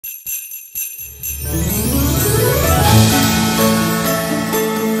So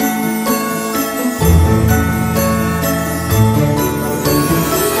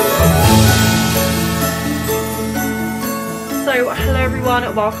hello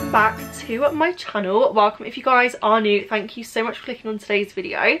everyone, welcome back to my channel. Welcome if you guys are new. Thank you so much for clicking on today's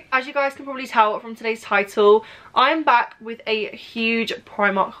video. As you guys can probably tell from today's title, I am back with a huge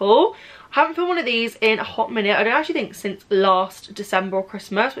Primark haul. I haven't filmed one of these in a hot minute. I don't actually think since last December or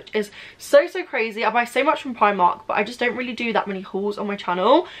Christmas, which is so crazy. I buy so much from Primark, but I just don't really do that many hauls on my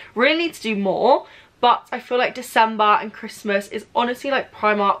channel. Really need to do more. But I feel like December and Christmas is honestly like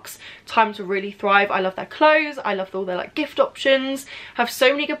Primark's time to really thrive. I love their clothes. I love all their like gift options. Have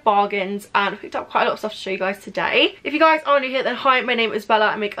so many good bargains, and I picked up quite a lot of stuff to show you guys today. If you guys are new here, then hi, my name is Bella.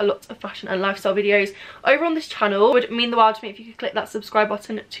 I make a lot of fashion and lifestyle videos over on this channel. It would mean the world to me if you could click that subscribe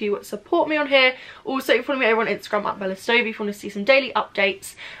button to support me on here. Also follow me over on Instagram at Bella Stove if you want to see some daily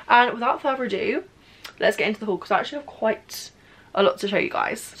updates. And without further ado, let's get into the haul because I actually have quite a lot to show you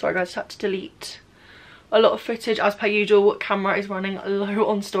guys. Sorry guys, I had to delete a lot of footage as per usual. Camera is running low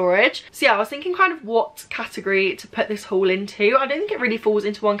on storage. So yeah, I was thinking kind of what category to put this haul into. I don't think it really falls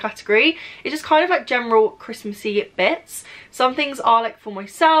into one category. It's just kind of like general Christmassy bits. Some things are like for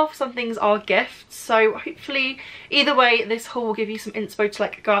myself, some things are gifts. So hopefully either way this haul will give you some inspo to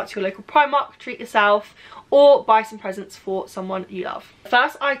like go out to your local Primark, treat yourself, or buy some presents for someone you love. The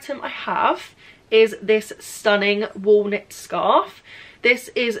first item I have is this stunning wool knit scarf.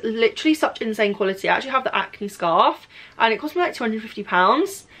 This is literally such insane quality. I actually have the Acne scarf and it cost me like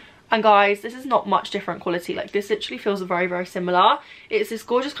 £250. And guys, this is not much different quality. Like this literally feels very similar. It's this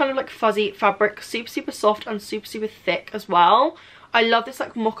gorgeous kind of like fuzzy fabric, super soft and super thick as well. I love this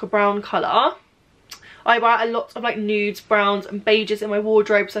like mocha brown colour. I wear a lot of like nudes, browns and beiges in my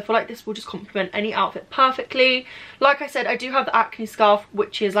wardrobe, so I feel like this will just complement any outfit perfectly. Like I said, I do have the Acne scarf,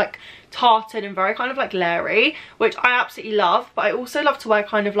 which is like tartan and very kind of like leery, which I absolutely love, but I also love to wear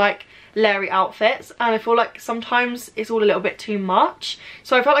kind of like leery outfits, and I feel like sometimes it's all a little bit too much.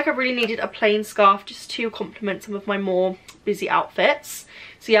 So I felt like I really needed a plain scarf just to complement some of my more busy outfits.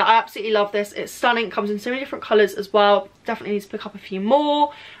 So yeah, I absolutely love this. It's stunning. It comes in so many different colours as well. Definitely need to pick up a few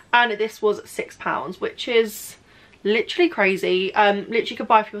more. And this was £6, which is literally crazy. Literally you could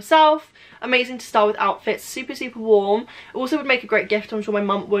buy for yourself. Amazing to style with outfits. Super warm. Also would make a great gift. I'm sure my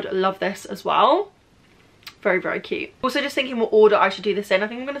mum would love this as well. Very cute. Also just thinking what order I should do this in. I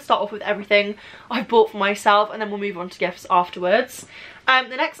think I'm going to start off with everything I've bought for myself, and then we'll move on to gifts afterwards.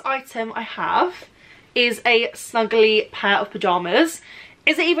 The next item I have is a snuggly pair of pyjamas.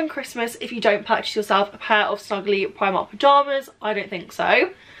 Is it even Christmas if you don't purchase yourself a pair of snuggly Primark pyjamas? I don't think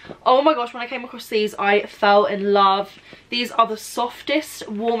so. Oh my gosh, when I came across these, I fell in love. These are the softest,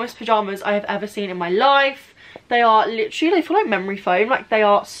 warmest pyjamas I have ever seen in my life. They are literally, they feel like memory foam. Like they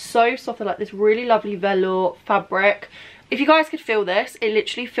are so soft. They're like this really lovely velour fabric. If you guys could feel this, it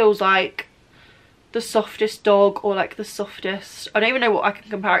literally feels like the softest dog, or like the softest, I don't even know what I can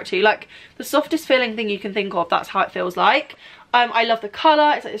compare it to. Like the softest feeling thing you can think of, that's how it feels like. I love the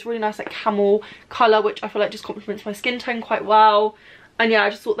colour. It's like this really nice like camel colour, which I feel like just complements my skin tone quite well. And yeah, I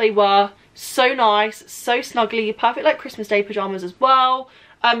just thought they were so nice, so snuggly, perfect like Christmas Day pyjamas as well.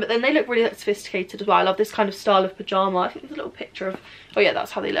 But then they look really like sophisticated as well. I love this kind of style of pyjama. I think there's a little picture of, oh yeah,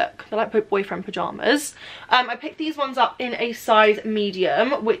 that's how they look. They're like boyfriend pyjamas. I picked these ones up in a size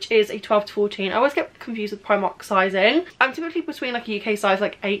medium, which is a 12 to 14. I always get confused with Primark sizing. I'm typically between like a UK size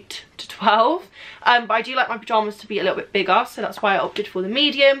like 8 to 12. But I do like my pyjamas to be a little bit bigger, so that's why I opted for the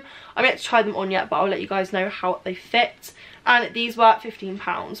medium. I'm yet to try them on yet, but I'll let you guys know how they fit. And these were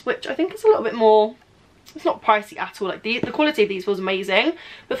 £15, which I think is a little bit more, it's not pricey at all. Like the quality of these was amazing,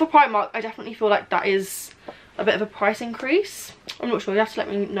 but for Primark I definitely feel like that is a bit of a price increase. I'm not sure, you have to let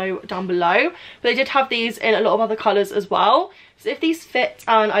me know down below. But they did have these in a lot of other colours as well, so if these fit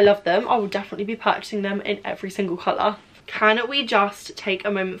and I love them, I will definitely be purchasing them in every single colour. Can we just take a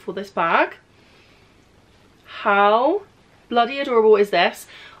moment for this bag? How bloody adorable is this?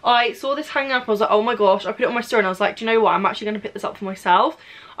 I saw this hanging up, I was like, oh my gosh. I put it on my story and I was like, do you know what, I'm actually going to pick this up for myself.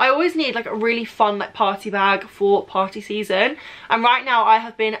 I always need like a really fun like party bag for party season, and right now I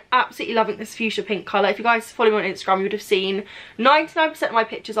have been absolutely loving this fuchsia pink colour. If you guys follow me on Instagram, you would have seen 99% of my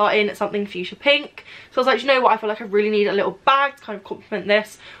pictures are in something fuchsia pink. So I was like, do you know what, I feel like I really need a little bag to kind of complement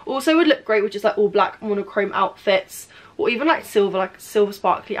this. Also would look great with just like all black monochrome outfits, or even like silver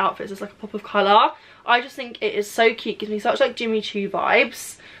sparkly outfits as like a pop of colour. I just think it is so cute, gives me such like Jimmy Choo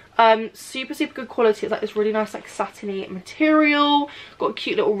vibes. Super good quality. It's like this really nice like satiny material, got a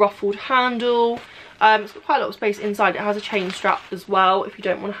cute little ruffled handle. It's got quite a lot of space inside. It has a chain strap as well if you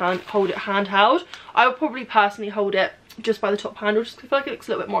don't want to hold it handheld. I would probably personally hold it just by the top handle, just 'cause I feel like it looks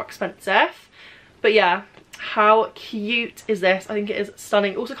a little bit more expensive. But yeah, how cute is this? I think it is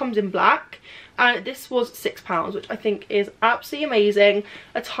stunning. It also comes in black, and this was £6, which I think is absolutely amazing.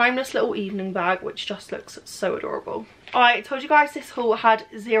 A timeless little evening bag, which just looks so adorable. I told you guys this haul had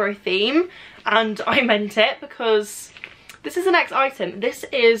zero theme, and I meant it, because this is the next item. This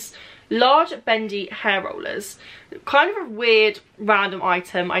is large bendy hair rollers. Kind of a weird random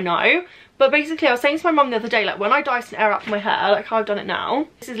item, I know, but basically I was saying to my mum the other day, like when I Dyson air up my hair, like how I've done it now,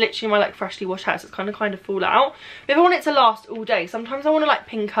 this is literally my like freshly washed hair, so it's kind of fall out. But if I want it to last all day, sometimes I want to like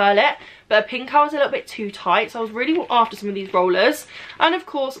pin curl it, but a pin curl is a little bit too tight, so I was really after some of these rollers. And of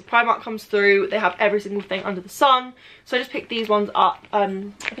course Primark comes through, they have every single thing under the sun, so I just picked these ones up. I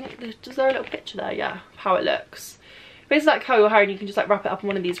think, is there a little picture there? Yeah, how it looks. Basically like curl your hair, and you can just like wrap it up in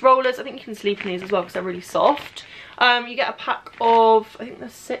one of these rollers. I think you can sleep in these as well because they're really soft. You get a pack of, I think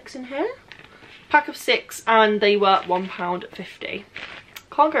there's 6 in here. Pack of 6, and they were £1.50.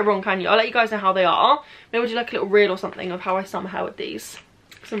 Can't go wrong, can you? I'll let you guys know how they are. Maybe we'll do like a little reel or something of how I style my hair with these,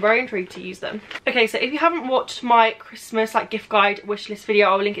 because I'm very intrigued to use them. Okay, so if you haven't watched my Christmas like gift guide wishlist video,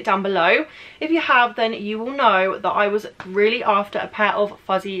 I'll link it down below. If you have, then you will know that I was really after a pair of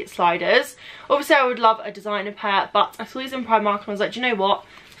fuzzy sliders. Obviously I would love a designer pair, but I saw these in Primark and I was like, do you know what,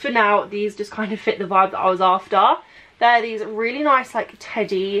 for now these just kind of fit the vibe that I was after. They're these really nice like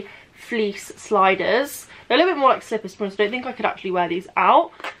teddy fleece sliders. They're a little bit more like slippers, to be honest. I don't think I could actually wear these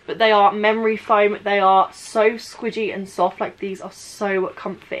out, but they are memory foam. They are so squidgy and soft. Like, these are so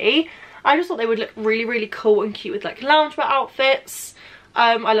comfy. I just thought they would look really, really cool and cute with like loungewear outfits.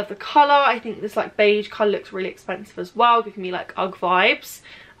 I love the colour. I think this like beige colour looks really expensive as well, giving me like UGG vibes.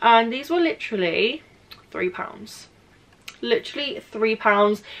 And these were literally £3. Literally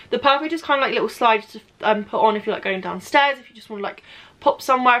 £3. The perfect just kind of like little slides to put on if you're like going downstairs, if you just want to like pop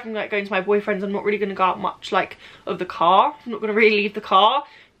somewhere. If I'm like going to my boyfriend's, I'm not really going to go out much like of the car, I'm not going to really leave the car,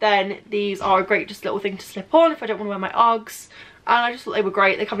 then these are a great just little thing to slip on if I don't want to wear my Uggs. And I just thought they were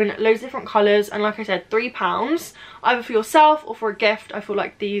great. They come in loads of different colours, and like I said, £3 either for yourself or for a gift. I feel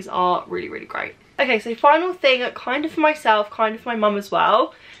like these are really, really great. Okay, so final thing, kind of for myself, kind of for my mum as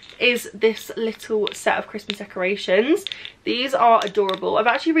well, is this little set of Christmas decorations. These are adorable. I've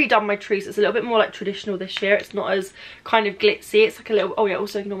actually redone my tree, so it's a little bit more like traditional this year. It's not as kind of glitzy. It's like a little, oh yeah,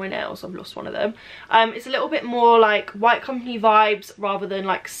 also ignore my nails, I've lost one of them. It's a little bit more like White Company vibes rather than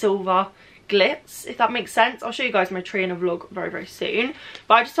like silver glitz, if that makes sense. I'll show you guys my tree in a vlog very, very soon.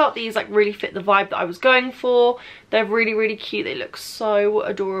 But I just thought these like really fit the vibe that I was going for. They're really, really cute. They look so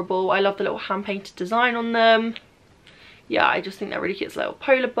adorable. I love the little hand painted design on them. Yeah, I just think they're really cute. It's a little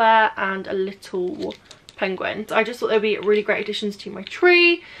polar bear and a little penguin. I just thought they'd be really great additions to my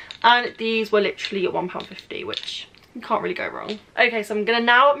tree, and these were literally at £1.50, which you can't really go wrong. Okay, so I'm gonna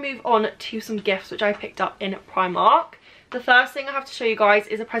now move on to some gifts which I picked up in Primark. The first thing I have to show you guys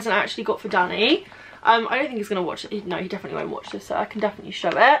is a present I actually got for Danny. I don't think he's gonna watch it. No, he definitely won't watch this, so I can definitely show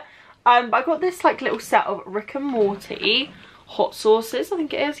it. But I got this like little set of Rick and Morty hot sauces, I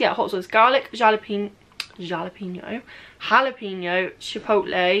think it is. Yeah, hot sauce, garlic, jalapeno,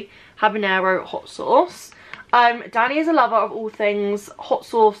 chipotle, habanero hot sauce. Danny is a lover of all things hot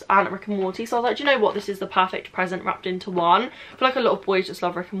sauce and Rick and Morty, so I was like, do you know what, this is the perfect present wrapped into one. I feel like a lot of boys just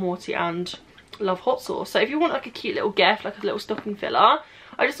love Rick and Morty and love hot sauce, so if you want like a cute little gift, like a little stocking filler,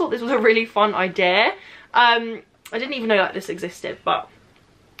 I just thought this was a really fun idea. I didn't even know like this existed, but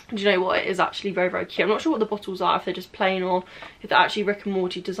do you know what, it is actually very, very cute. I'm not sure what the bottles are, if they're just plain or if they're actually Rick and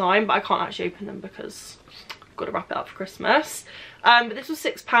Morty design, but I can't actually open them because I've got to wrap it up for Christmas. But this was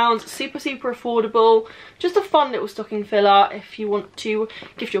 £6, super, super affordable. Just a fun little stocking filler if you want to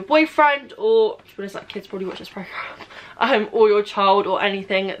gift your boyfriend, or to be honest, like kids probably watch this program, or your child or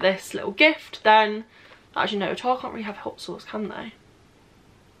anything, this little gift. Then, actually no, a child can't really have hot sauce, can they?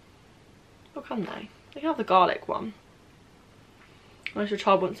 Or can they? They can have the garlic one. Unless your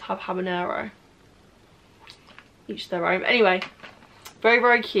child wants to have habanero. Each their own. But anyway, very,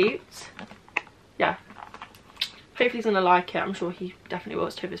 very cute. Yeah. Hopefully he's gonna like it. I'm sure he definitely will.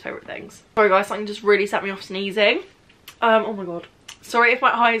 It's two of his favourite things. Sorry guys, something just really set me off sneezing. Oh my god. Sorry if my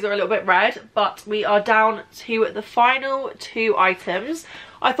eyes are a little bit red, but we are down to the final 2 items.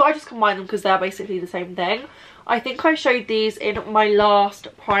 I thought I'd just combine them because they're basically the same thing. I think I showed these in my last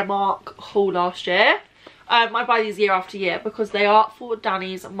Primark haul last year. I buy these year after year because they are for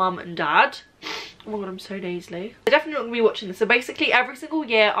Danny's mum and dad. Oh my god, I'm so nasally. They're definitely not going to be watching this. So basically every single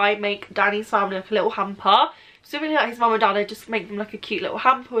year I make Danny's family like a little hamper. Specifically like his mum and dad, I just make them like a cute little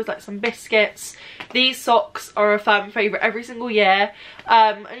hamper with like some biscuits. These socks are a firm favourite every single year.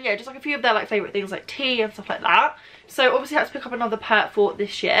 And yeah, just like a few of their like favourite things like tea and stuff like that. So obviously I had to pick up another pair for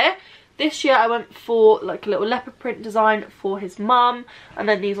this year. This year I went for like a little leopard print design for his mum, and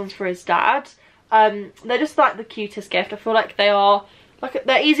then these ones for his dad. They're just like the cutest gift. I feel like they are like,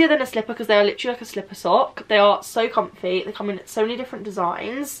 they're easier than a slipper because they are literally like a slipper sock. They are so comfy. They come in so many different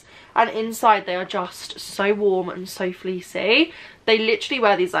designs, and inside they are just so warm and so fleecy. They literally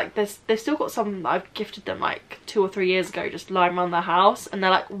wear these, like, they've still got some that I've gifted them like 2 or 3 years ago, just lying around their house, and they're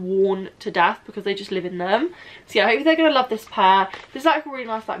like worn to death because they just live in them. So yeah, I hope they're gonna love this pair. This is like a really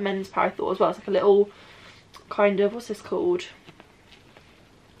nice like men's pair, I thought, as well. It's like a little kind of, what's this called,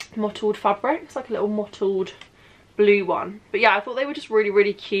 mottled fabric. It's like a little mottled blue one. But yeah, I thought they were just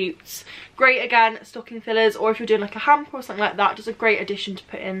really cute. Great, again, stocking fillers, or if you're doing like a hamper or something like that, just a great addition to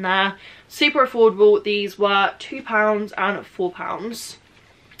put in there. Super affordable. These were £2 and £4.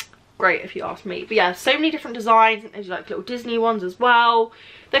 Great if you ask me. But yeah, so many different designs. There's like little Disney ones as well.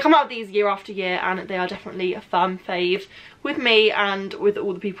 They come out with these year after year, and they are definitely a firm fave with me and with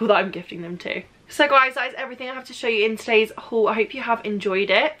all the people that I'm gifting them to. So guys, that is everything I have to show you in today's haul. I hope you have enjoyed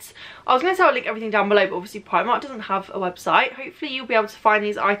it. I was going to say I'll link everything down below, but obviously Primark doesn't have a website. Hopefully you'll be able to find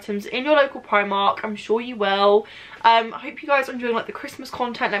these items in your local Primark. I'm sure you will. I hope you guys are enjoying like the Christmas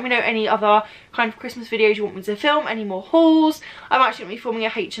content. Let me know any other kind of Christmas videos you want me to film, any more hauls. I'm actually going to be filming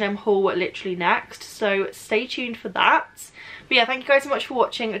a H&M haul literally next, so stay tuned for that. But yeah, thank you guys so much for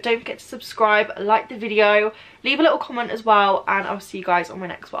watching. Don't forget to subscribe, like the video, leave a little comment as well, and I'll see you guys on my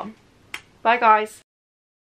next one. Bye guys.